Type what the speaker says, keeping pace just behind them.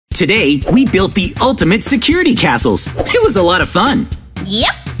Today, we built the ultimate security castles. It was a lot of fun.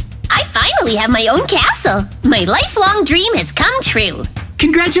 Yep. I finally have my own castle. My lifelong dream has come true.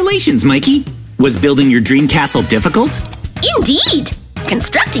 Congratulations, Mikey. Was building your dream castle difficult? Indeed.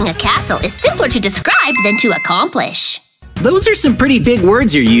 Constructing a castle is simpler to describe than to accomplish. Those are some pretty big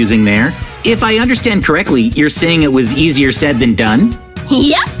words you're using there. If I understand correctly, you're saying it was easier said than done?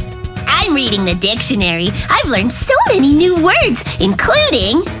 Yep. I'm reading the dictionary. I've learned so many new words,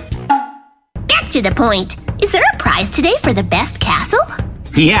 including… Back to the point. Is there a prize today for the best castle?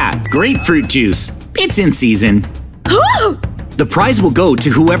 Yeah, grapefruit juice. It's in season. Oh! The prize will go to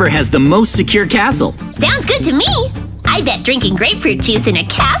whoever has the most secure castle. Sounds good to me. I bet drinking grapefruit juice in a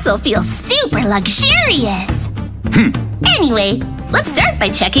castle feels super luxurious. Anyway, let's start by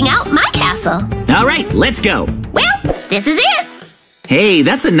checking out my castle. All right, let's go. Well, this is it. Hey,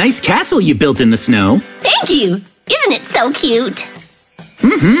 that's a nice castle you built in the snow. Thank you. Isn't it so cute?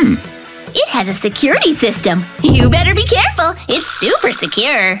 It has a security system. You better be careful. It's super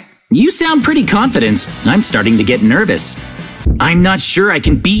secure. You sound pretty confident. I'm starting to get nervous. I'm not sure I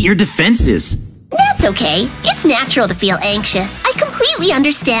can beat your defenses. That's okay. It's natural to feel anxious. I completely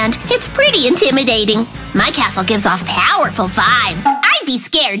understand. It's pretty intimidating. My castle gives off powerful vibes. I'd be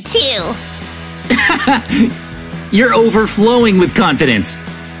scared too. You're overflowing with confidence.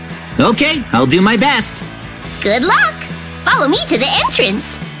 Okay, I'll do my best. Good luck. Follow me to the entrance.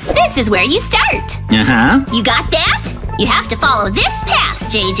 This is where you start. Uh-huh. You got that? You have to follow this path,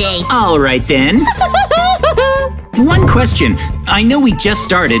 JJ. All right then. One question. I know we just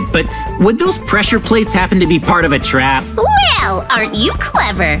started, but would those pressure plates happen to be part of a trap? Well, aren't you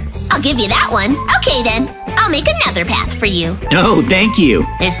clever? I'll give you that one. Okay then, I'll make another path for you. Oh, thank you.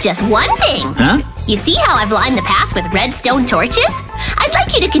 There's just one thing. Huh? You see how I've lined the path with redstone torches? I'd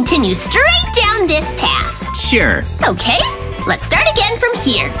like you to continue straight down this path. Sure. Okay, let's start again from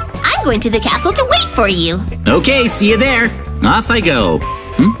here. I'm going to the castle to wait for you. Okay, see you there. Off I go.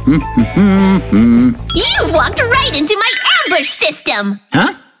 You've walked right into my ambush system.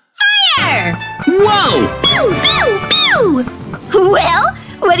 Huh? Fire! Whoa! Pew, pew, pew! Well,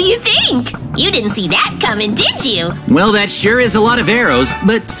 what do you think? You didn't see that coming, did you? Well, that sure is a lot of arrows,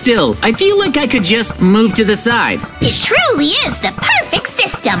 but still, I feel like I could just move to the side. It truly is the perfect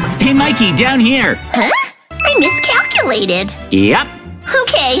system. Hey, Mikey, down here. Huh? I miscalculated. Yep.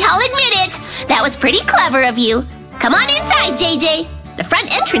 Okay, I'll admit it. That was pretty clever of you. Come on inside, JJ. The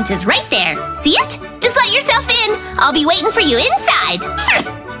front entrance is right there. See it? Just let yourself in. I'll be waiting for you inside.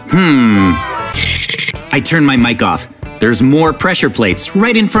 I turned my mic off. There's more pressure plates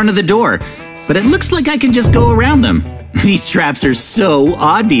right in front of the door, but it looks like I can just go around them. These traps are so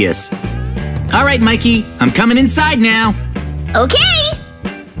obvious. All right, Mikey, I'm coming inside now. Okay.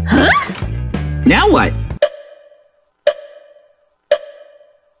 Huh? Now what?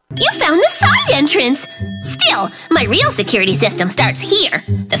 You found the side entrance. Still, my real security system starts here.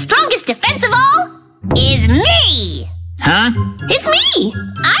 The strongest defense of all is me. Huh? It's me.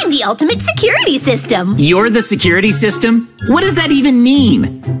 I'm the ultimate security system. You're the security system? What does that even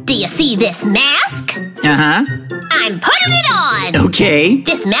mean? Do you see this mask? Uh-huh. I'm putting it on. Okay.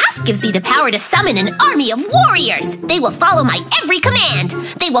 This mask gives me the power to summon an army of warriors. They will follow my every command.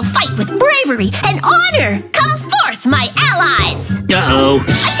 They will fight with bravery and honor. Come forth, my allies. Uh-oh.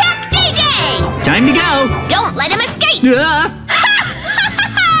 Attack JJ! Time to go. Don't let him escape.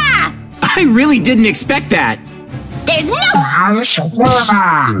 I really didn't expect that. There's no…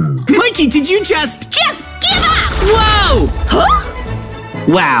 Mikey, did you just… Just give up! Whoa! Huh?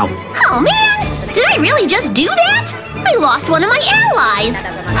 Wow. Oh, man! Did I really just do that? I lost one of my allies.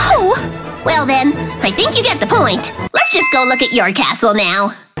 Oh, well then, I think you get the point. Let's just go look at your castle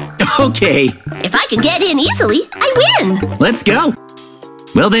now. Okay. If I can get in easily, I win. Let's go.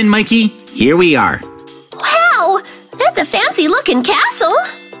 Well then, Mikey, here we are. Wow, that's a fancy-looking castle.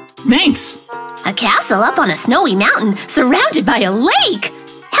 Thanks. A castle up on a snowy mountain surrounded by a lake.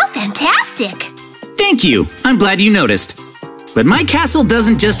 How fantastic. Thank you. I'm glad you noticed. But my castle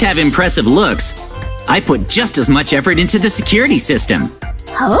doesn't just have impressive looks. I put just as much effort into the security system.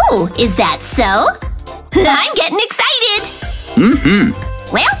 Oh, is that so? I'm getting excited.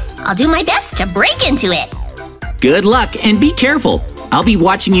 Well, I'll do my best to break into it. Good luck and be careful. I'll be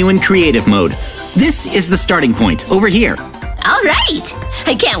watching you in creative mode. This is the starting point, over here. All right.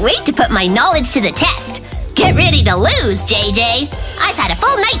 I can't wait to put my knowledge to the test. Get ready to lose, JJ. I've had a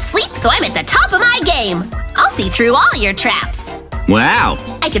full night's sleep, so I'm at the top of my game. I'll see through all your traps. Wow.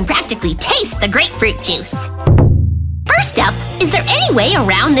 I can practically taste the grapefruit juice. First up, is there any way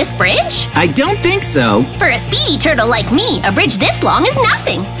around this bridge? I don't think so. For a speedy turtle like me, a bridge this long is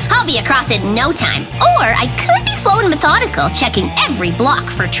nothing. I'll be across it in no time. Or I could be slow and methodical, checking every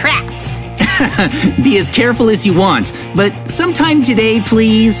block for traps. Be as careful as you want, but sometime today,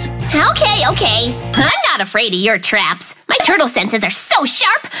 please. Okay. I'm not afraid of your traps. My turtle senses are so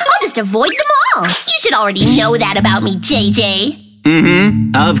sharp, I'll just avoid them all. You should already know that about me, JJ.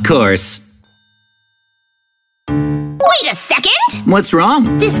 Mm-hmm, of course. Wait a second! What's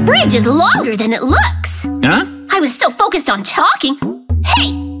wrong? This bridge is longer than it looks. Huh? I was so focused on talking.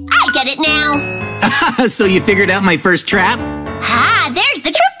 Hey, I get it now. So you figured out my first trap? Ah, there's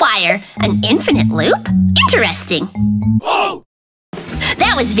the tripwire. An infinite loop? Interesting. Whoa!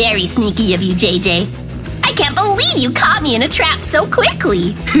 That was very sneaky of you, JJ. I can't believe you caught me in a trap so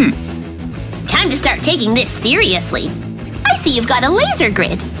quickly. Time to start taking this seriously. I see you've got a laser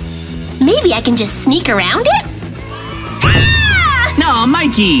grid. Maybe I can just sneak around it? Ah! No,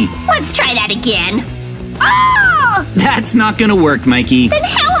 Mikey! Let's try that again. Oh! That's not gonna work, Mikey. Then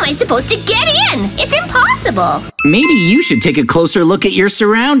how am I supposed to get in? It's impossible. Maybe you should take a closer look at your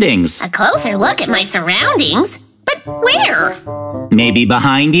surroundings. A closer look at my surroundings? But where? Maybe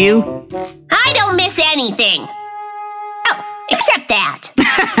behind you? I don't miss anything. Oh, except that.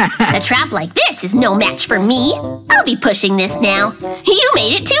 A trap like this is no match for me. I'll be pushing this now. You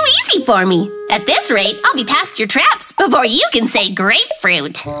made it too easy for me. At this rate, I'll be past your traps before you can say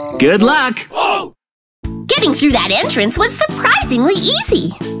grapefruit. Good luck! Whoa! Getting through that entrance was surprisingly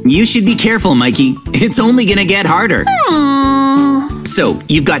easy. You should be careful, Mikey. It's only gonna get harder. So,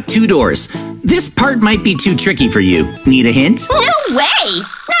 you've got 2 doors. This part might be too tricky for you. Need a hint? No way!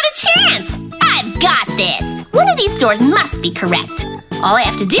 Not a chance! I've got this! One of these doors must be correct. All I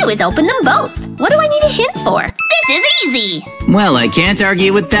have to do is open them both. What do I need a hint for? This is easy! Well, I can't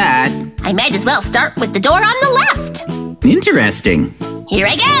argue with that. I might as well start with the door on the left. Interesting. Here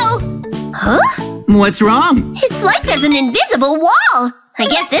I go! Huh? What's wrong? It's like there's an invisible wall! I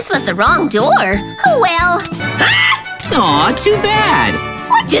guess this was the wrong door. Oh well. Ah! Aw, too bad.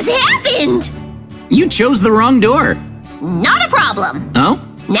 What just happened? You chose the wrong door. Not a problem. Oh?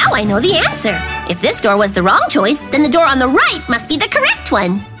 Now I know the answer. If this door was the wrong choice, then the door on the right must be the correct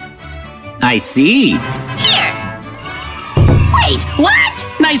one. I see. Here! Wait, what?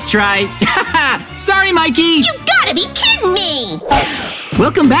 Nice try. Sorry, Mikey. You gotta be kidding me!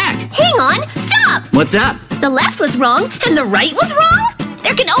 Welcome back. Hang on, stop! What's up? The left was wrong and the right was wrong?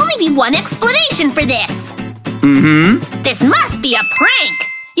 There can only be one explanation for this. This must be a prank!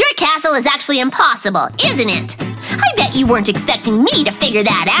 Your castle is actually impossible, isn't it? I bet you weren't expecting me to figure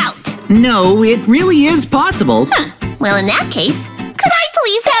that out. No, it really is possible. Well, in that case, could I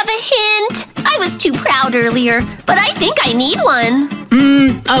please have a hint? I was too proud earlier, but I think I need one.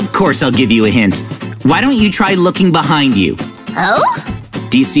 Of course I'll give you a hint. Why don't you try looking behind you? Oh?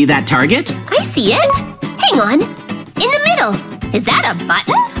 Do you see that target? I see it. Hang on. In the middle. Is that a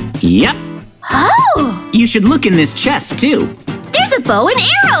button? Yep. Oh! You should look in this chest, too. There's a bow and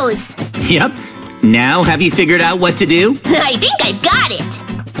arrows. Yep. Now, have you figured out what to do? I think I've got it.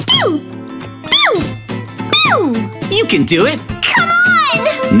 Pew! Pew! Pew! You can do it. Come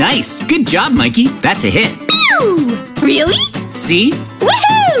on! Nice. Good job, Mikey. That's a hit. Pew! Really? See?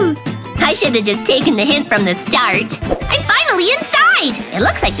 Woohoo! I should have just taken the hint from the start. I'm finally inside! It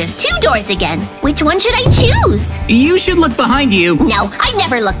looks like there's 2 doors again. Which one should I choose? You should look behind you. No, I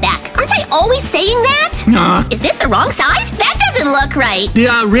never look back. Aren't I always saying that? Is this the wrong side? That doesn't look right.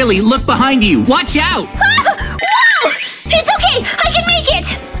 Yeah, really, look behind you. Watch out. Whoa! It's okay! I can make it!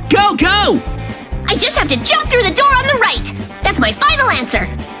 Go, go! I just have to jump through the door on the right. That's my final answer.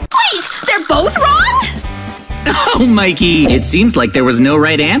 Wait, they're both wrong? Oh, Mikey, it seems like there was no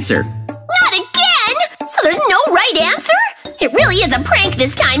right answer. Not again! So there's no right answer? It really is a prank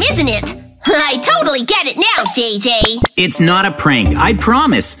this time, isn't it? I totally get it now, JJ. It's not a prank, I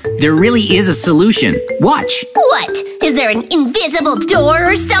promise. There really is a solution. Watch. What? Is there an invisible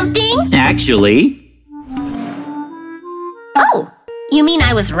door or something? Actually. Oh, you mean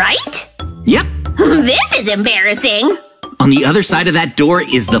I was right? Yep. This is embarrassing. On the other side of that door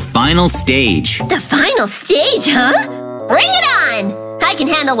is the final stage. The final stage, huh? Bring it on! I can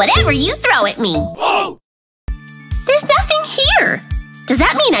handle whatever you throw at me. Whoa! There's nothing here. Does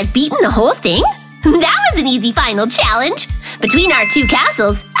that mean I've beaten the whole thing? That was an easy final challenge. Between our 2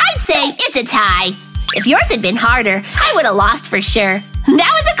 castles, I'd say it's a tie. If yours had been harder, I would have lost for sure.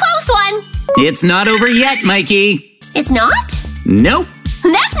 That was a close one. It's not over yet, Mikey. It's not? Nope.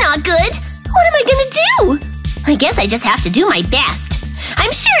 That's not good. What am I gonna do? I guess I just have to do my best.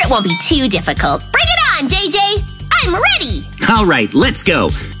 I'm sure it won't be too difficult. Bring it on, JJ! I'm ready! All right, let's go.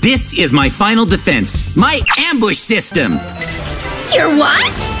 This is my final defense. My ambush system. Your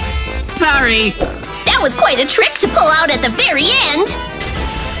what? Sorry. That was quite a trick to pull out at the very end.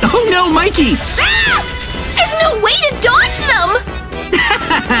 Oh no, Mikey! Ah! There's no way to dodge them!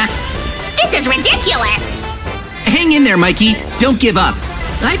 This is ridiculous! Hang in there, Mikey. Don't give up.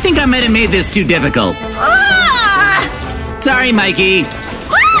 I think I might have made this too difficult. Ah! Sorry, Mikey.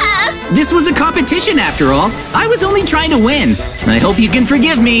 Ah! This was a competition after all. I was only trying to win. I hope you can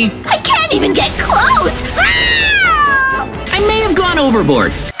forgive me. I can't even get close! Ah! I may have gone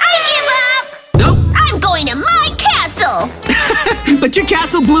overboard. I give up! Nope. I'm going to my castle! But your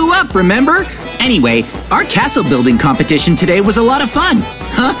castle blew up, remember? Anyway, our castle building competition today was a lot of fun.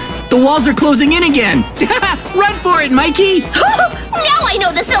 Huh? The walls are closing in again. Run for it, Mikey! Now I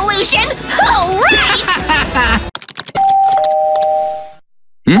know the solution! All right!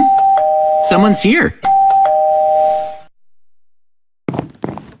 Someone's here.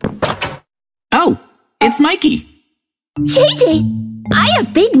 Oh, it's Mikey. JJ, I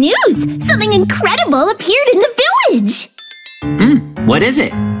have big news! Something incredible appeared in the village! What is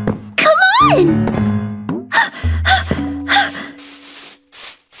it? Come on!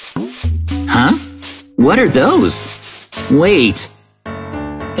 Huh? What are those? Wait.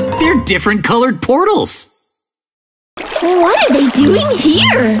 They're different colored portals. What are they doing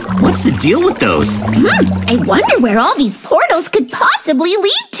here? What's the deal with those? I wonder where all these portals could possibly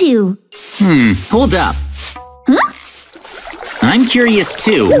lead to. Hold up. I'm curious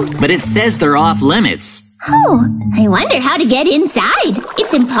too, but it says they're off limits. Oh, I wonder how to get inside.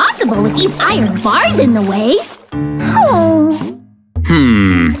 It's impossible with these iron bars in the way. Oh.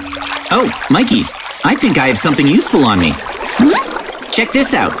 Oh, Mikey, I think I have something useful on me. Check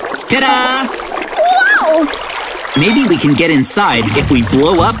this out. Ta-da! Wow! Maybe we can get inside if we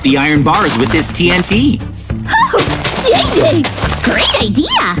blow up the iron bars with this TNT. Oh, JJ! Great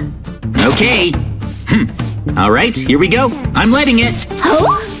idea! Okay. All right, here we go. I'm letting it.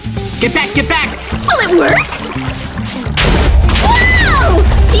 Oh? Get back, get back! Will it work? Wow!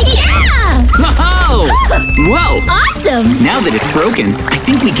 Yeah! Whoa! Whoa! Awesome! Now that it's broken, I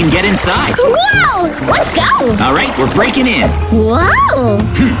think we can get inside. Wow! Let's go! All right, we're breaking in. Wow!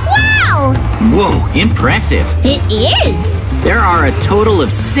 Wow! Whoa, impressive. It is! There are a total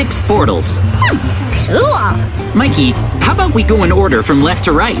of 6 portals. Cool! Mikey, how about we go in order from left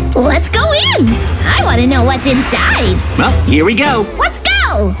to right? Let's go in! I want to know what's inside. Well, here we go. Let's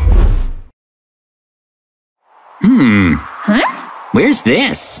go! Huh? Where's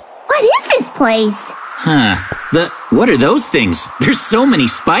this? What is this place? What are those things? There's so many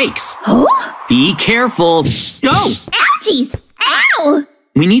spikes. Oh? Be careful. Oh! Ouchies! Ow!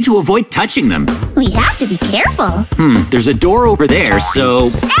 We need to avoid touching them. We have to be careful. There's a door over there, so...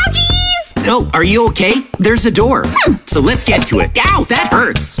 Ouchies! Oh, are you okay? There's a door. So let's get to it. Ow, that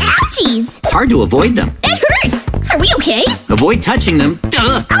hurts. Ouchies! It's hard to avoid them. That hurts! Are we okay? Avoid touching them.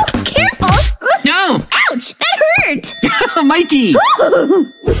 Duh. Oh, careful! No! Ouch! That hurt! Mikey!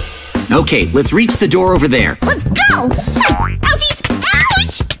 Okay, let's reach the door over there. Let's go! Ouchies!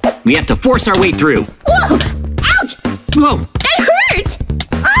 Ouch! We have to force our way through. Whoa! Ouch! Whoa! That hurt!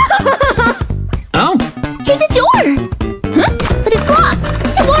 Oh? Here's a door! Huh? But it's locked!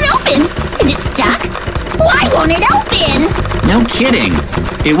 It won't open! Is it stuck? Why won't it open? No kidding.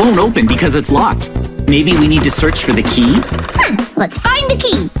 It won't open because it's locked. Maybe we need to search for the key? Let's find the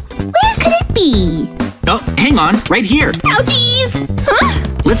key. Where could it be? Oh, hang on, right here. Ouchies!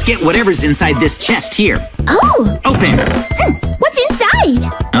 Huh? Let's get whatever's inside this chest here. Oh! Open! What's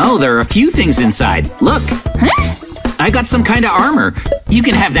inside? Oh, there are a few things inside. Look! Huh? I got some kind of armor. You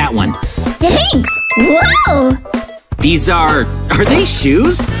can have that one. Thanks! Whoa! These are they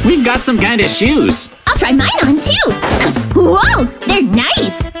shoes? We've got some kind of shoes. I'll try mine on too! Whoa! They're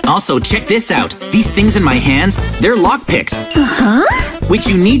nice! Also, check this out. These things in my hands, they're lock picks. Huh? Which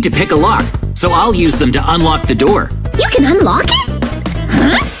you need to pick a lock. So I'll use them to unlock the door. You can unlock it?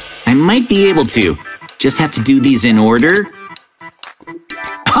 Huh? I might be able to. Just have to do these in order.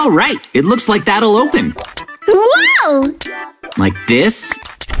 All right, it looks like that'll open. Whoa! Like this.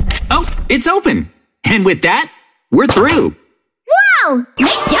 Oh, it's open. And with that, we're through. Wow!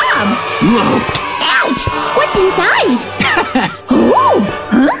 Nice job! Whoa. Ouch! What's inside? Oh!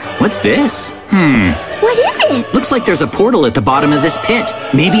 Huh? What's this? What is it? Looks like there's a portal at the bottom of this pit.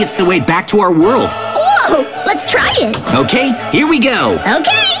 Maybe it's the way back to our world. Whoa! Let's try it! Okay, here we go.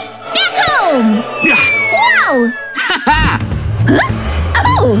 Okay! Back home! Whoa! Ha-ha! Huh?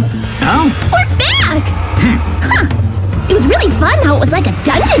 Oh! Oh? We're back! Huh. It was really fun how it was like a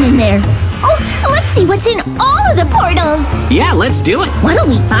dungeon in there. Oh, let's see what's in all of the portals. Yeah, let's do it. What'll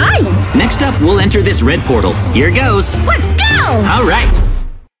we find? Next up, we'll enter this red portal. Here goes. Let's go! All right.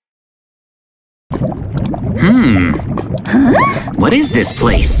 What is this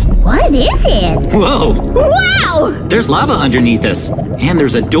place? What is it? Whoa! Wow! There's lava underneath us. And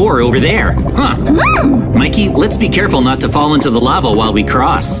there's a door over there. Huh. Mikey, let's be careful not to fall into the lava while we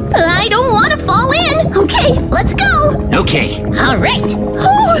cross. I don't want to fall in. Okay, let's go. Okay. All right.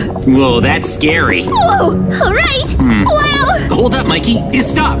 Oh, Whoa, that's scary. whoa! All right. Wow! Hold up, Mikey.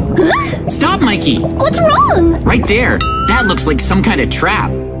 Stop. Huh? Stop, Mikey. What's wrong? Right there. That looks like some kind of trap.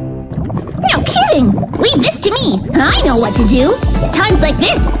 No kidding! Leave this to me! I know what to do! At times like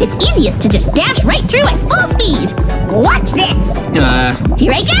this, it's easiest to just dash right through at full speed! Watch this!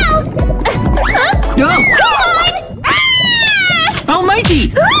 Here I go! Oh! Come on! Ah! Oh,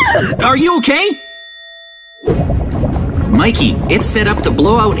 Mikey! Are you okay? Mikey, it's set up to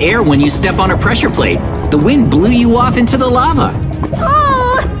blow out air when you step on a pressure plate. The wind blew you off into the lava.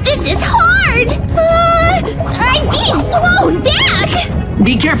 Oh, this is hard! I'm being blown back!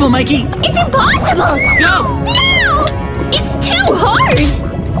 Be careful, Mikey. It's impossible! No! No! It's too hard!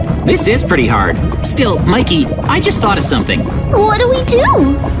 This is pretty hard. Still, Mikey, I just thought of something. What do we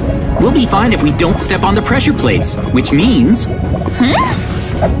do? We'll be fine if we don't step on the pressure plates, which means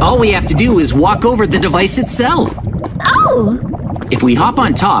all we have to do is walk over the device itself. Oh! If we hop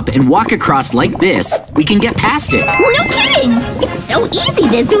on top and walk across like this, we can get past it. No kidding! It's so easy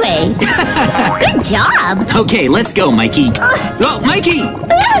this way! Good job! Okay, let's go, Mikey. Oh, Mikey!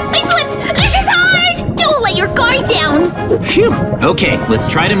 I slipped! This is hard! Don't let your guard down! Phew. Okay, let's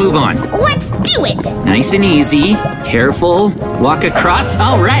try to move on. Let's do it! Nice and easy. Careful. Walk across.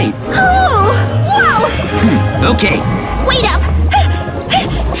 All right. Oh! Wow! Okay. Wait up!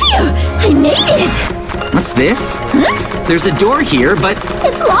 Phew! I made it! What's this? Huh? There's a door here, but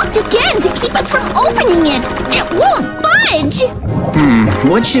It's locked again to keep us from opening it! It won't budge!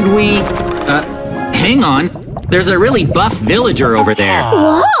 what should we... hang on. There's a really buff villager over there.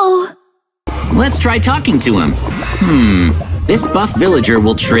 Whoa! Let's try talking to him. This buff villager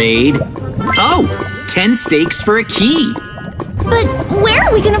will trade... Oh! 10 steaks for a key. But where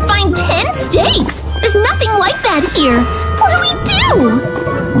are we gonna find 10 steaks? There's nothing like that here! What do we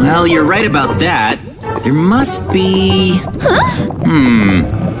do? Well, you're right about that. There must be...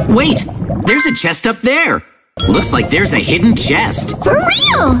 Huh? Wait! There's a chest up there! Looks like there's a hidden chest. For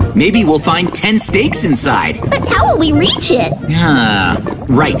real! Maybe we'll find 10 steaks inside. But how will we reach it?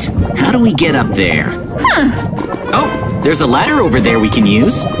 Right. How do we get up there? Oh, there's a ladder over there we can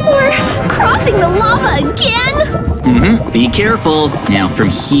use. We're crossing the lava again? Be careful. Now from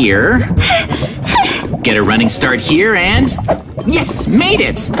here... Get a running start here and... Yes! Made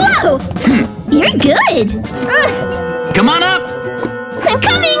it! Whoa! You're good! Come on up! I'm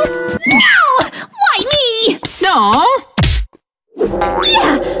coming! No! Why me? No!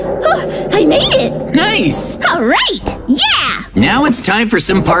 Yeah! I made it! Nice! All right! Yeah! Now it's time for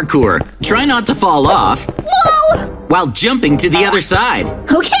some parkour. Try not to fall off Whoa! while jumping to the other side.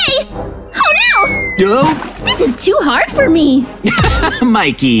 Okay! Oh no! Oh, This is too hard for me!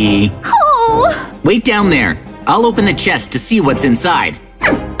 Mikey. Oh! Wait down there. I'll open the chest to see what's inside.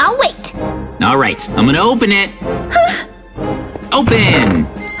 I'll wait! All right, I'm gonna open it. Open!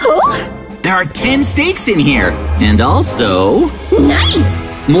 Oh! There are 10 steaks in here. And also,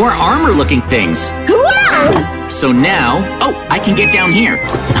 Nice! more armor-looking things. Wow! So now, oh, I can get down here.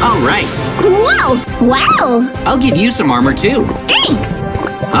 All right. Wow! Wow! I'll give you some armor too. Thanks!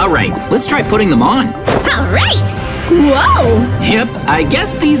 All right, let's try putting them on. All right! Whoa! Yep, I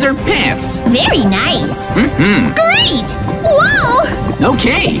guess these are pants. Very nice! Great! Whoa!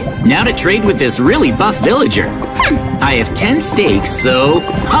 Okay, now to trade with this really buff villager. I have 10 steaks, so...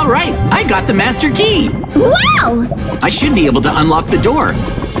 All right, I got the master key. Wow! I should be able to unlock the door.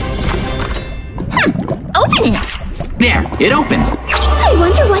 Open it! There, it opened. I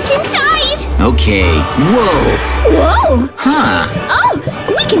wonder what's inside! Okay, whoa. Whoa! Huh,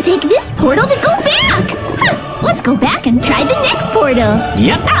 Oh! We can take this portal to go back! Let's go back and try the next portal!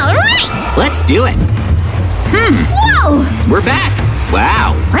 yep, Alright! let's do it. Whoa! We're back.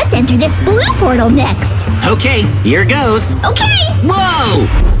 Wow. Let's enter this blue portal next! Okay, here goes. Okay! Whoa!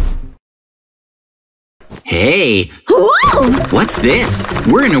 Hey, Whoa! what's this?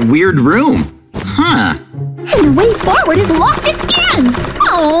 We're in a weird room. Huh. And the way forward is locked again!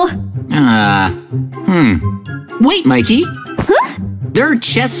 Oh! Wait, Mikey. There are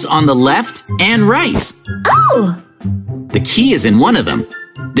chests on the left and right. Oh! The key is in one of them.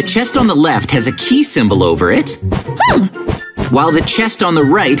 The chest on the left has a key symbol over it, while the chest on the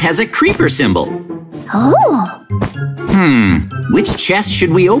right has a creeper symbol. Oh! Which chest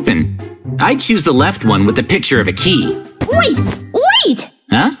should we open? I'd choose the left one with the picture of a key. Wait!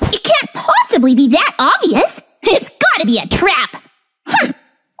 Huh? It can't possibly be that obvious. It's gotta be a trap.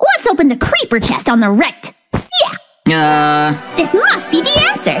 Let's open the creeper chest on the right. Yeah. This must be the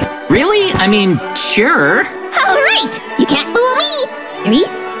answer. Really? I mean, sure. All right. You can't fool me. 3,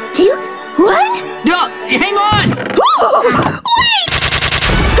 2, 1. Hang on! Wait!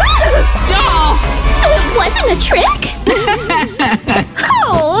 Oh! So it wasn't a trick?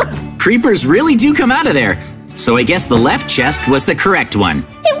 Oh! Creepers really do come out of there. So I guess the left chest was the correct one.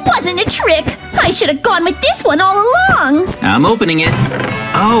 It wasn't a trick. I should have gone with this one all along. I'm opening it.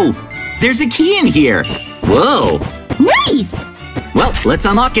 Oh, there's a key in here. Whoa. Nice! Well, let's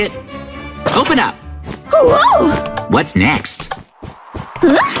unlock it. Open up. Whoa! What's next?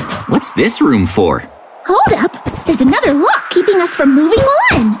 Huh? What's this room for? Hold up. There's another lock keeping us from moving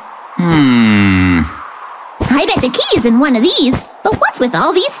on. I bet the key is in one of these. But what's with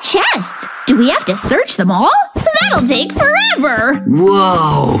all these chests? Do we have to search them all? That'll take forever.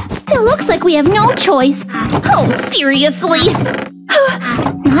 Whoa. It looks like we have no choice. Oh, seriously?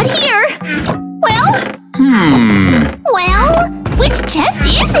 Not here. Well, which chest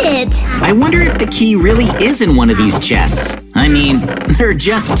is it? I wonder if the key really is in one of these chests. I mean, there are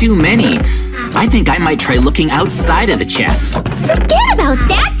just too many. I think I might try looking outside of the chests. Forget about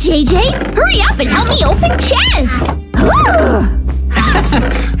that, JJ. Hurry up and help me open chests.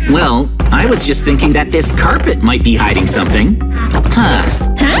 Well, I was just thinking that this carpet might be hiding something. Huh?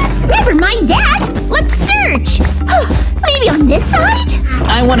 Never mind that. Let's search. Maybe on this side?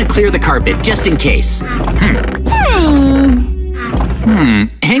 I want to clear the carpet, just in case.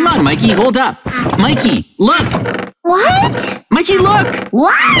 Hang on, Mikey, hold up. Mikey, look! What? Mikey, look!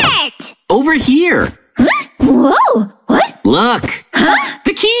 What? Over here! Huh? Whoa! What? Look! Huh?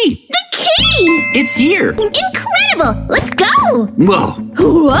 The key! The key! It's here! Incredible! Let's go! Whoa!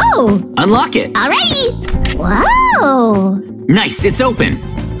 Whoa! Unlock it! Alrighty! Whoa! Nice, it's open!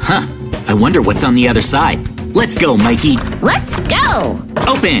 Huh, I wonder what's on the other side. Let's go, Mikey! Let's go!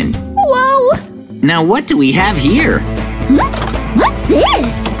 Open! Whoa! Now what do we have here? What's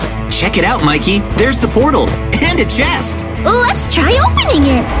this? Check it out, Mikey! There's the portal! And a chest! Let's try opening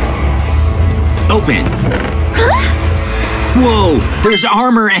it! Open! Huh? Whoa! There's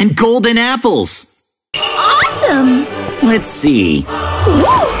armor and golden apples! Awesome! Let's see.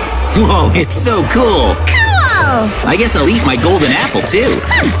 Whoa, it's so cool! Cool! I guess I'll eat my golden apple too.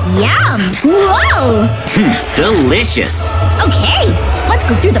 Yum! Whoa! Delicious! Okay, let's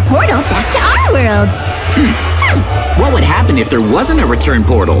go through the portal back to our world. What would happen if there wasn't a return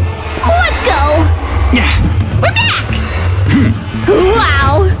portal? Let's go! We're back!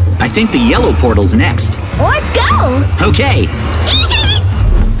 Wow! I think the yellow portal's next. Let's go! Okay.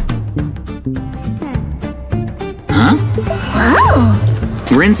 Huh?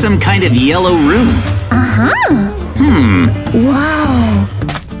 Whoa! We're in some kind of yellow room. Whoa!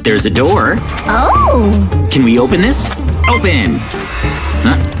 There's a door. Oh! Can we open this? Open!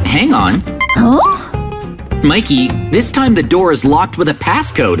 Hang on. Oh? Mikey, this time the door is locked with a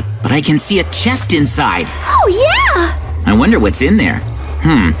passcode, but I can see a chest inside. Oh, yeah! I wonder what's in there.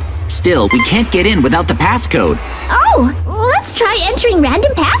 Still, we can't get in without the passcode. Oh, let's try entering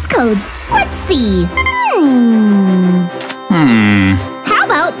random passcodes. Let's see. How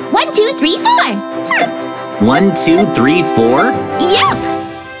about 1, 2, 3, 4? 1, 2, 3, 4? Yep.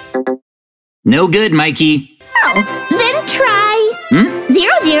 No good, Mikey. Oh, then try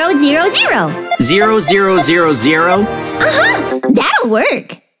 0, 0, 0, 0. 0, 0, 0, 0? That'll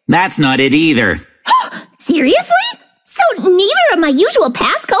work. That's not it either. Seriously? So neither of my usual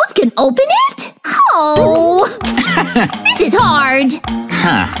passcodes can open it? Oh, this is hard.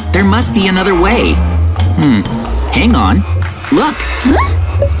 There must be another way. Hang on. Look.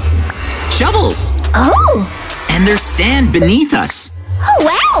 Shovels. Oh. And there's sand beneath us. Oh,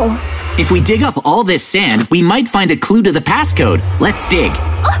 wow. If we dig up all this sand, we might find a clue to the passcode. Let's dig.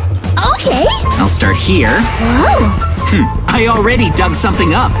 Okay. I'll start here. Whoa. I already dug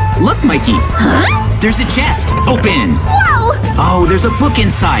something up. Look, Mikey. There's a chest. Open. Whoa. Oh, there's a book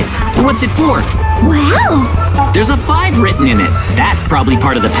inside. What's it for? Wow. There's a 5 written in it. That's probably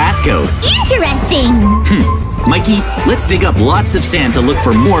part of the passcode. Interesting. Mikey, let's dig up lots of sand to look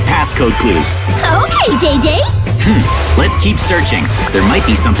for more passcode clues. Okay, JJ. Let's keep searching. There might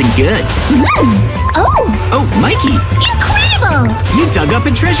be something good. Oh, Mikey. incredible. You dug up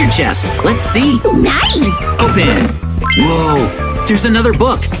a treasure chest. Let's see. Nice. Open. Whoa, there's another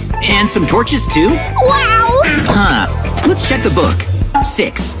book. And some torches too? Wow. Let's check the book.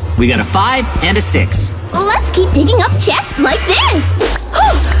 6. We got a 5 and a 6. Let's keep digging up chests like this.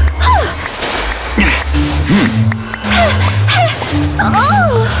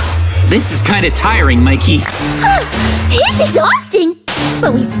 This is kind of tiring, Mikey. It's exhausting,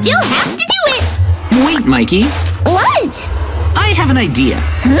 but we still have to do it. Wait, Mikey. What? I have an idea.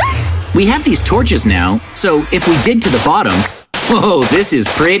 Huh? We have these torches now, so if we dig to the bottom... Whoa, this is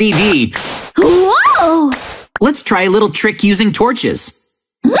pretty deep. Whoa! Let's try a little trick using torches.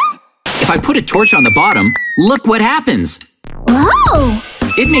 If I put a torch on the bottom, look what happens. Whoa!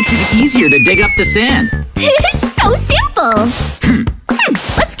 It makes it easier to dig up the sand. It's so simple.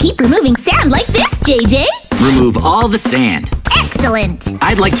 Let's keep removing sand like this, JJ. Remove all the sand. Excellent.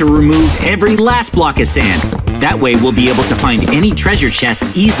 I'd like to remove every last block of sand. That way we'll be able to find any treasure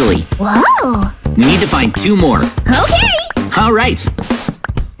chests easily. Whoa! We need to find 2 more. Okay. All right.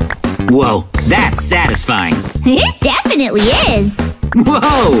 Whoa, that's satisfying. It definitely is.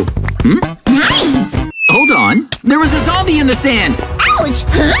 Whoa! Nice. Hold on. There was a zombie in the sand. Ouch!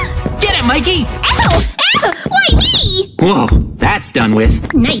 Huh? Get it, Mikey! Ow! Ow! Why me? Whoa, that's done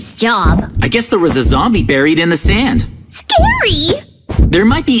with. Nice job. I guess there was a zombie buried in the sand. Scary. There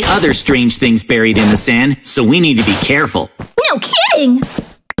might be other strange things buried in the sand, so we need to be careful. No kidding.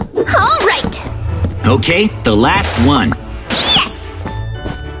 All right. Okay, the last one. Yes.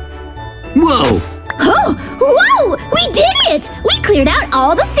 Whoa! Oh! Whoa! We did it! We cleared out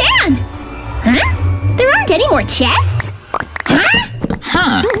all the sand. Huh? There aren't any more chests? Huh?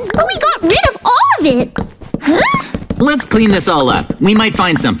 Huh. But we got rid of all of it. Huh? Let's clean this all up. We might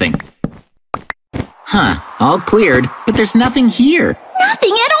find something. Huh, all cleared, but there's nothing here.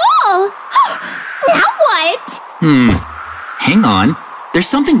 Nothing at all. Now what? Hang on. There's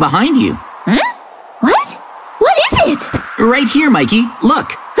something behind you. Huh? What? What is it? Right here, Mikey.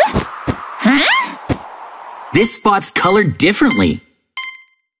 Look. Huh? This spot's colored differently.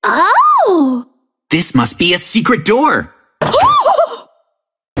 Oh! This must be a secret door. Oh!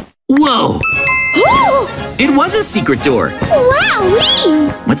 Whoa! Oh! It was a secret door.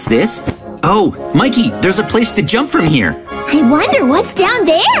 Wowee! What's this? Oh, Mikey, there's a place to jump from here. I wonder what's down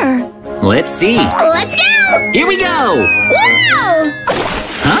there. Let's see. Let's go! Here we go! Wow!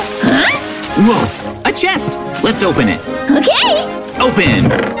 Huh? Huh? Whoa, a chest. Let's open it. Okay.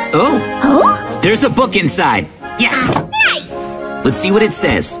 Open. Oh, Oh? there's a book inside. Yes! Nice! Let's see what it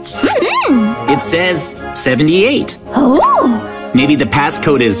says. It says 78. Oh! Maybe the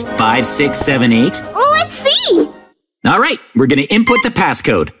passcode is 5678. Let's see! All right, we're gonna input the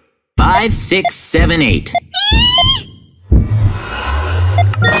passcode. 5678.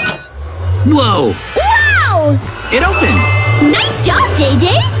 Whoa! Wow! It opened! Nice job,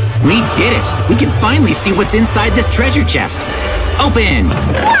 JJ! We did it! We can finally see what's inside this treasure chest. Open!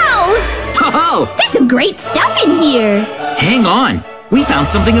 Wow! Ho-ho! There's some great stuff in here! Hang on! We found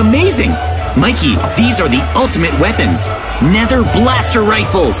something amazing! Mikey, these are the ultimate weapons! Nether blaster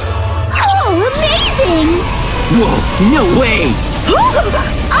rifles! Oh, amazing! Whoa, no way!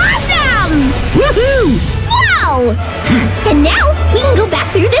 Awesome! Woohoo! Wow! And now we can go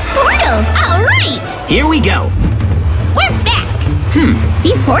back through this portal! Alright! Here we go! We're back!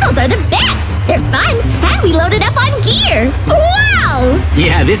 These portals are the best! They're fun, and we loaded up on gear! Wow!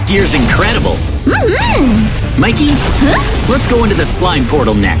 Yeah, this gear's incredible! Mikey, let's go into the slime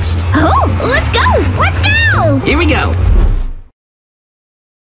portal next. Oh, let's go! Let's go! Here we go!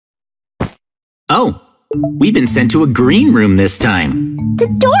 Oh, we've been sent to a green room this time. The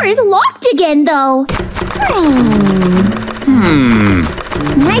door is locked again, though.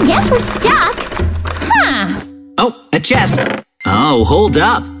 I guess we're stuck. Huh. Oh, a chest. Oh, hold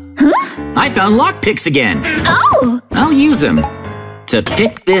up. I found lockpicks again. Oh! I'll use them to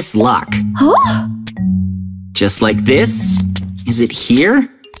pick this lock. Oh! Just like this. Is it here?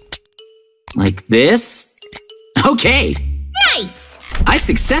 Like this? Okay, Nice! I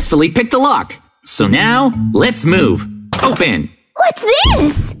successfully picked the lock. So now, let's move. Open. What's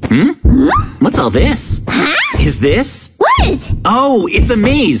this? What's all this? Huh? Is this? What? Oh, it's a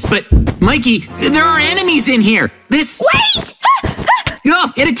maze, but Mikey, there are enemies in here. This... Wait!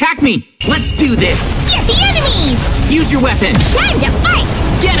 Oh, it attacked me. Let's do this. Get the enemies! Use your weapon. Time to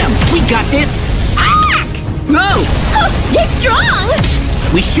fight! Get him. We got this. Attack! Go. Oh, they're strong!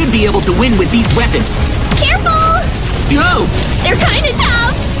 We should be able to win with these weapons. Careful! Go. They're kinda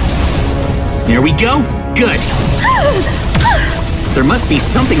tough! There we go. Good. There must be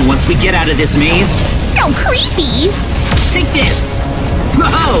something once we get out of this maze. So creepy! Take this.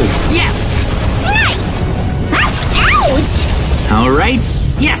 Whoa. Yes. Nice! Ouch! All right.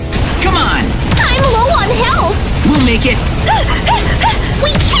 Yes. Come on. I'm low on health! We'll make it.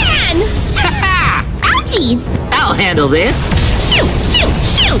 We can! Ha-ha. Ouchies! I'll handle this. Shoot! Shoot!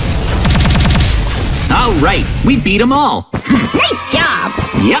 Shoot! All right. We beat them all. Nice job!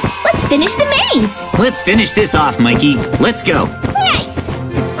 Yep. Let's finish the maze! Let's finish this off, Mikey. Let's go. Nice!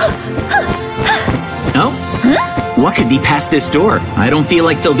 What could be past this door? I don't feel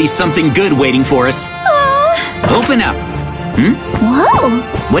like there'll be something good waiting for us. Oh. Open up. Whoa.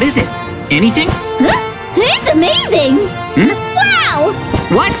 What is it? Anything? Huh? It's amazing. Wow.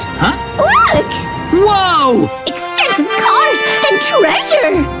 What? Huh? Look. Whoa! Expensive cars and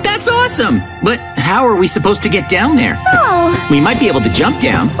treasure. That's awesome! But how are we supposed to get down there? Oh. We might be able to jump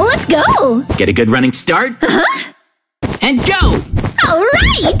down. Let's go. Get a good running start. And go! All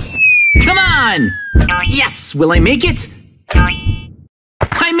right. Come on! Yes! Will I make it?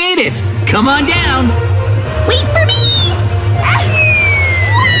 I made it! Come on down! Wait for me.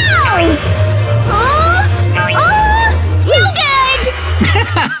 Wow. No good.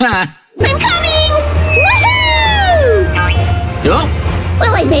 I'm coming. Woohoo! Oh!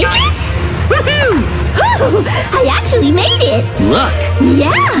 Will I make it? Woohoo! Oh, I actually made it. Look!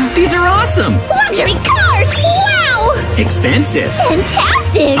 Yeah. These are awesome! Luxury cars. Wow. Expensive.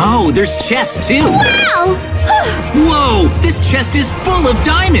 Fantastic. Oh, there's chests too! Wow. Whoa! This chest is full of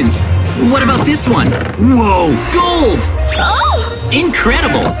diamonds! What about this one? Whoa! Gold! Oh.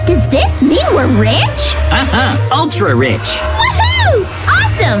 Incredible! Does this mean we're rich? Ultra rich! Woohoo!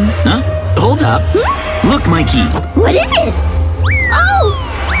 Awesome. Huh? Hold up. Look, Mikey. What is it? Oh.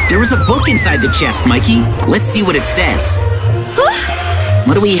 There was a book inside the chest, Mikey. Let's see what it says.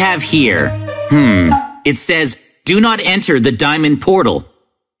 What do we have here? It says, do not enter the diamond portal.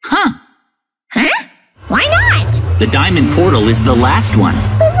 Huh? Why not? The diamond portal is the last one.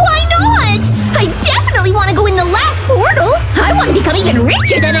 Why not? I definitely want to go in the last portal. I want to become even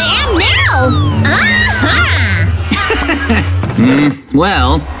richer than I am now.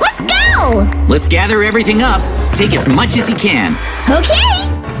 Well, Let's go. let's gather everything up. Take as much as you can. Okay.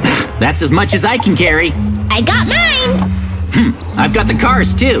 That's as much as I can carry. I got mine. I've got the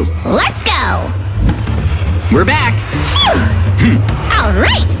cars too. Let's go. We're back. All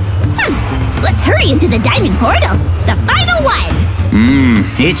right. Let's hurry into the diamond portal. The final one.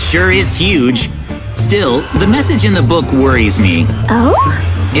 It sure is huge. Still, the message in the book worries me. Oh?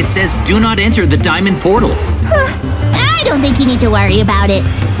 It says, do not enter the diamond portal. I don't think you need to worry about it.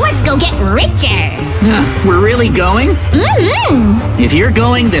 Let's go get richer. We're really going? If you're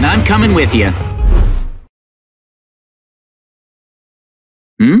going, then I'm coming with you.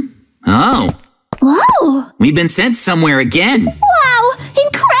 Oh, Whoa. we've been sent somewhere again. Wow.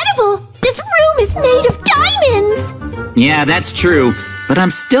 Incredible. This room is made of diamonds. Yeah, that's true. But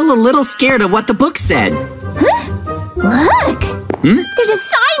I'm still a little scared of what the book said. Look. There's a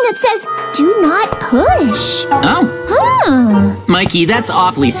sign that says, do not push. Oh, Hmm. Mikey, that's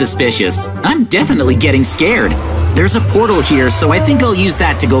awfully suspicious. I'm definitely getting scared. There's a portal here, so I think I'll use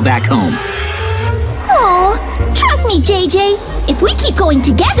that to go back home. Oh, trust me, JJ. If we keep going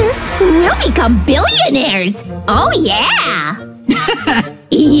together, we'll become billionaires. Oh, yeah.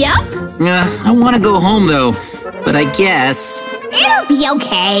 Yep. I want to go home, though. But I guess... It'll be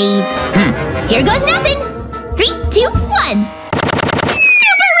okay. Here goes nothing. 3, 2, 1.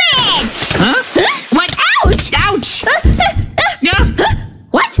 Super rich! Huh? What? Ouch! Ouch!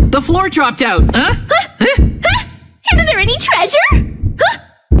 What? The floor dropped out. Huh? Isn't there any treasure?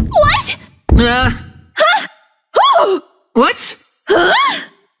 What? What?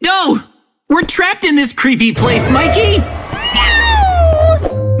 No! We're trapped in this creepy place, Mikey!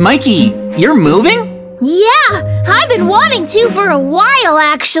 No! Mikey, you're moving? Yeah, I've been wanting to for a while,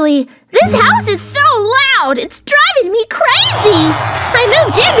 actually. This house is so loud, it's driving me crazy. I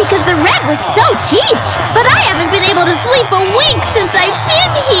moved in because the rent was so cheap, but I haven't been able to sleep a wink since I've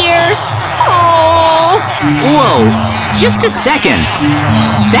been here. Oh. Whoa, just a second.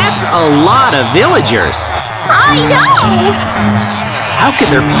 That's a lot of villagers. I know! How could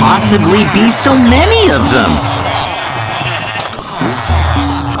there possibly be so many of them?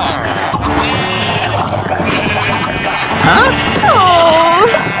 Huh? Oh.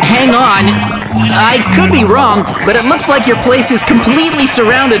 Hang on. I could be wrong, but it looks like your place is completely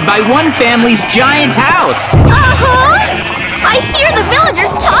surrounded by one family's giant house. Uh-huh! I hear the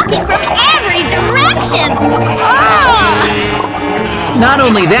villagers talking from every direction. Ah! Not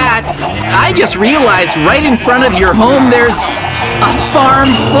only that, I just realized right in front of your home there's a farm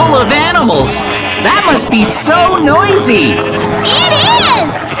full of animals. That must be so noisy. It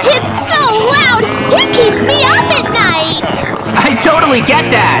is! It's so loud, it keeps me up at night. I totally get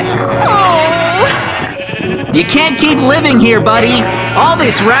that. Oh. You can't keep living here, buddy. All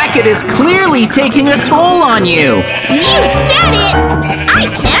this racket is clearly taking a toll on you. You said it! I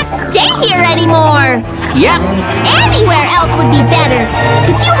can't stay here anymore. Yep. Anywhere else would be better.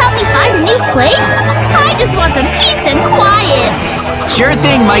 Could you help me find a new place? I just want some peace and quiet. Sure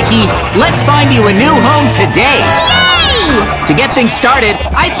thing, Mikey. Let's find you a new home today. Yay! To get things started,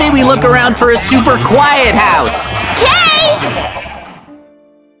 I say we look around for a super quiet house. Okay!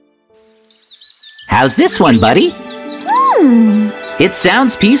 How's this one, buddy? It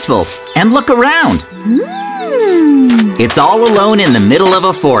sounds peaceful. And look around. It's all alone in the middle of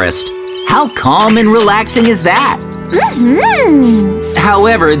a forest. How calm and relaxing is that?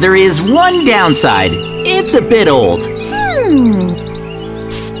 However, there is one downside. It's a bit old.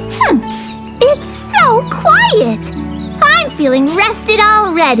 It's so quiet. I'm feeling rested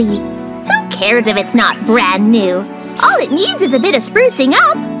already. Who cares if it's not brand new? All it needs is a bit of sprucing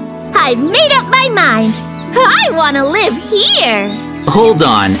up. I've made up my mind. I want to live here. Hold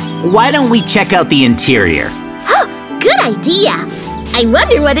on. Why don't we check out the interior? Good idea. I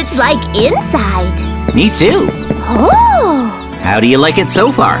wonder what it's like inside. Me too. Oh, How do you like it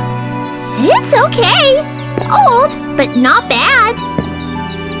so far? it's okay. Old, but not bad.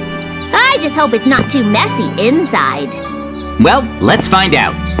 I just hope it's not too messy inside. Well, let's find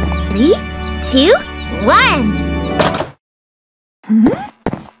out. 3, 2, 1.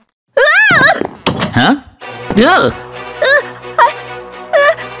 Huh? Ugh.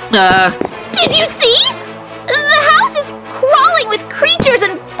 Did you see? The house is crawling with creatures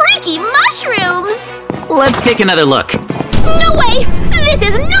and freaky mushrooms. Let's take another look. No way! This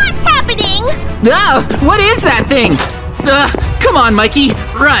is not happening! What is that thing? Come on, Mikey.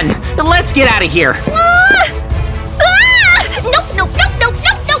 Run. Let's get out of here. Nope, nope, nope, nope,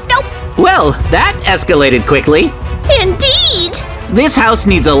 nope, nope, nope! Well, that escalated quickly. Indeed! This house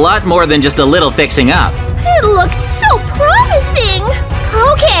needs a lot more than just a little fixing up. It looked so promising!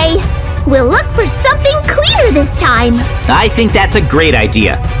 Okay, we'll look for something cleaner this time. I think that's a great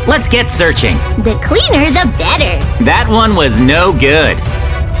idea. Let's get searching. The cleaner, the better. That one was no good.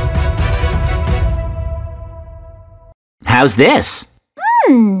 How's this?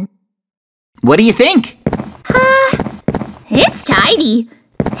 What do you think? It's tidy.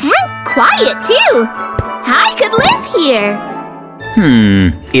 And quiet, too. I could live here.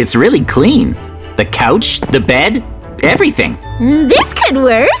 It's really clean. The couch, the bed, everything. This could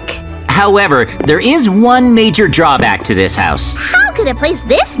work. However, there is one major drawback to this house. How could a place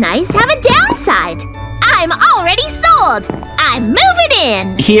this nice have a downside? I'm already sold. I'm moving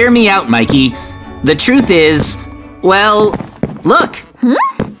in. Hear me out, Mikey. The truth is, well, look.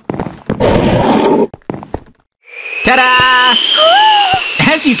 Ta-da!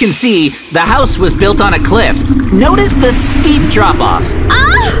 As you can see, the house was built on a cliff. Notice the steep drop-off.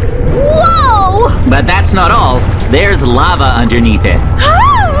 Whoa! But that's not all. There's lava underneath it.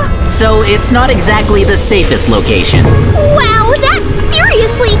 So it's not exactly the safest location. Wow, that's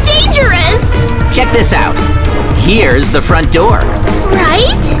seriously dangerous! Check this out. Here's the front door.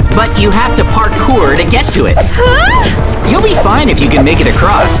 Right? But you have to parkour to get to it. You'll be fine if you can make it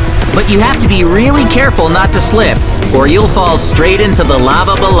across, but you have to be really careful not to slip, or you'll fall straight into the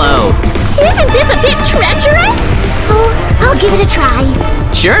lava below. Isn't this a bit treacherous? Oh, I'll give it a try.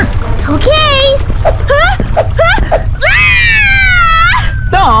 Sure. Okay.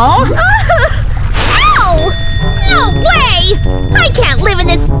 Aww. Ow! No way! I can't live in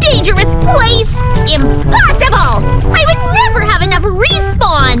this dangerous place! Impossible! I would never have enough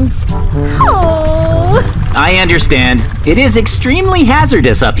respawns! Oh! I understand. It is extremely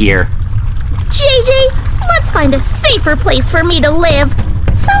hazardous up here. JJ, let's find a safer place for me to live.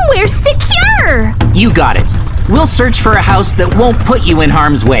 Somewhere secure! You got it. We'll search for a house that won't put you in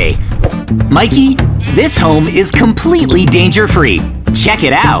harm's way. Mikey, this home is completely danger-free. Check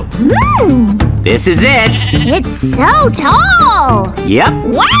it out. This is it. It's so tall! Yep.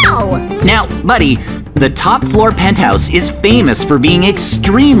 Wow! Now, buddy, the top floor penthouse is famous for being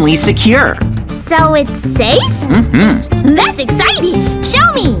extremely secure. So it's safe? That's exciting!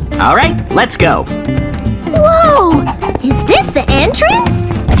 Show me! All right, let's go. Whoa! Is this the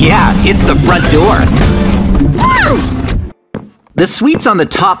entrance? Yeah, it's the front door. Wow! The suite's on the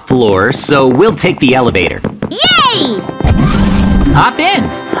top floor, so we'll take the elevator. Yay! Hop in.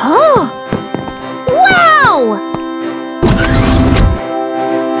 Oh! Wow!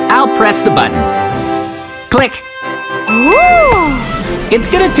 I'll press the button. Click. Ooh! It's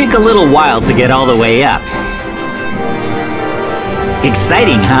gonna take a little while to get all the way up.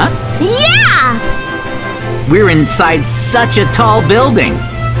 Exciting, huh? Yeah! We're inside such a tall building.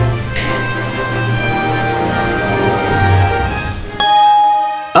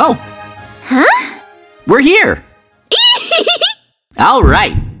 Oh. Huh? We're here. All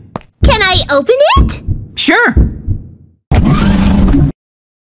right. Can I open it? Sure.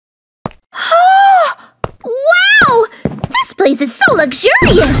 Wow! This place is so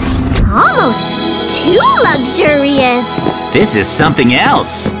luxurious! Almost too luxurious! This is something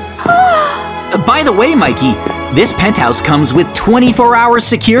else. By the way, Mikey, This penthouse comes with 24-hour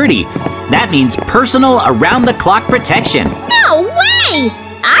security. That means personal around-the-clock protection. No way!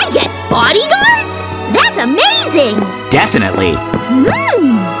 I get bodyguards? That's amazing! Definitely.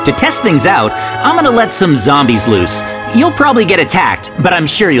 To test things out, I'm gonna let some zombies loose. You'll probably get attacked, but I'm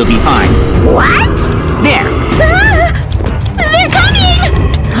sure you'll be fine. What? There. They're coming!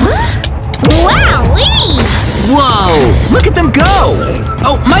 Wowee! Whoa! Look at them go!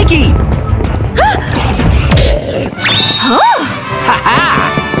 Oh, Mikey!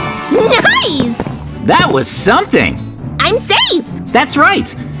 Ha-ha! Nice! That was something! I'm safe! That's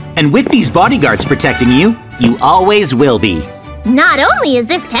right! And with these bodyguards protecting you, you always will be. Not only is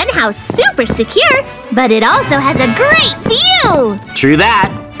this penthouse super secure, but it also has a great view! True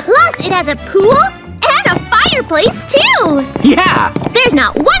that. Plus, it has a pool and a fireplace, too! Yeah! There's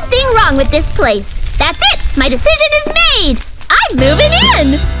not one thing wrong with this place. That's it! My decision is made! I'm moving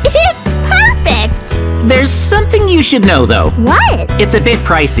in! It's perfect! There's something you should know, though. What? It's a bit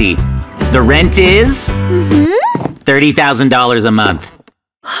pricey. The rent is… $30,000 a month.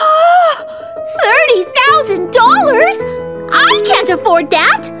 $30,000? I can't afford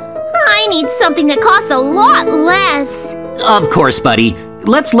that! I need something that costs a lot less. Of course, buddy.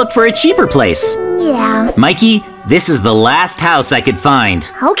 Let's look for a cheaper place. Yeah. Mikey, this is the last house I could find.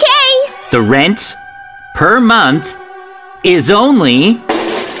 Okay. The rent per month is only…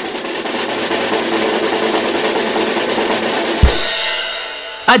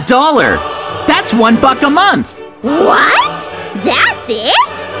 $1. That's $1 a month. What? That's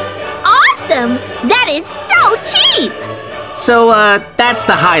it? Awesome! That is so cheap! So, that's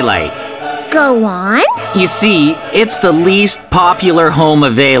the highlight. Go on. You see, it's the least popular home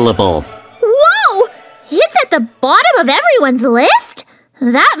available. Whoa! It's at the bottom of everyone's list?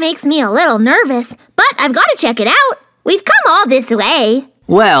 That makes me a little nervous, but I've got to check it out. We've come all this way.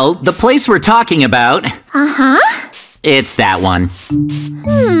 Well, the place we're talking about… Uh-huh. It's that one.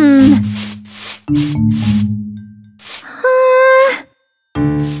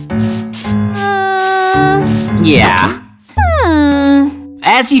 Yeah.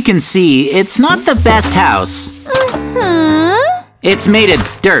 As you can see, it's not the best house. It's made of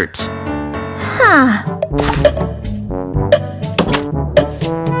dirt. Huh.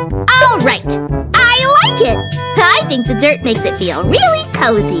 All right. I like it. I think the dirt makes it feel really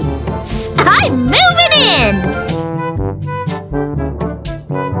cozy. I'm moving in!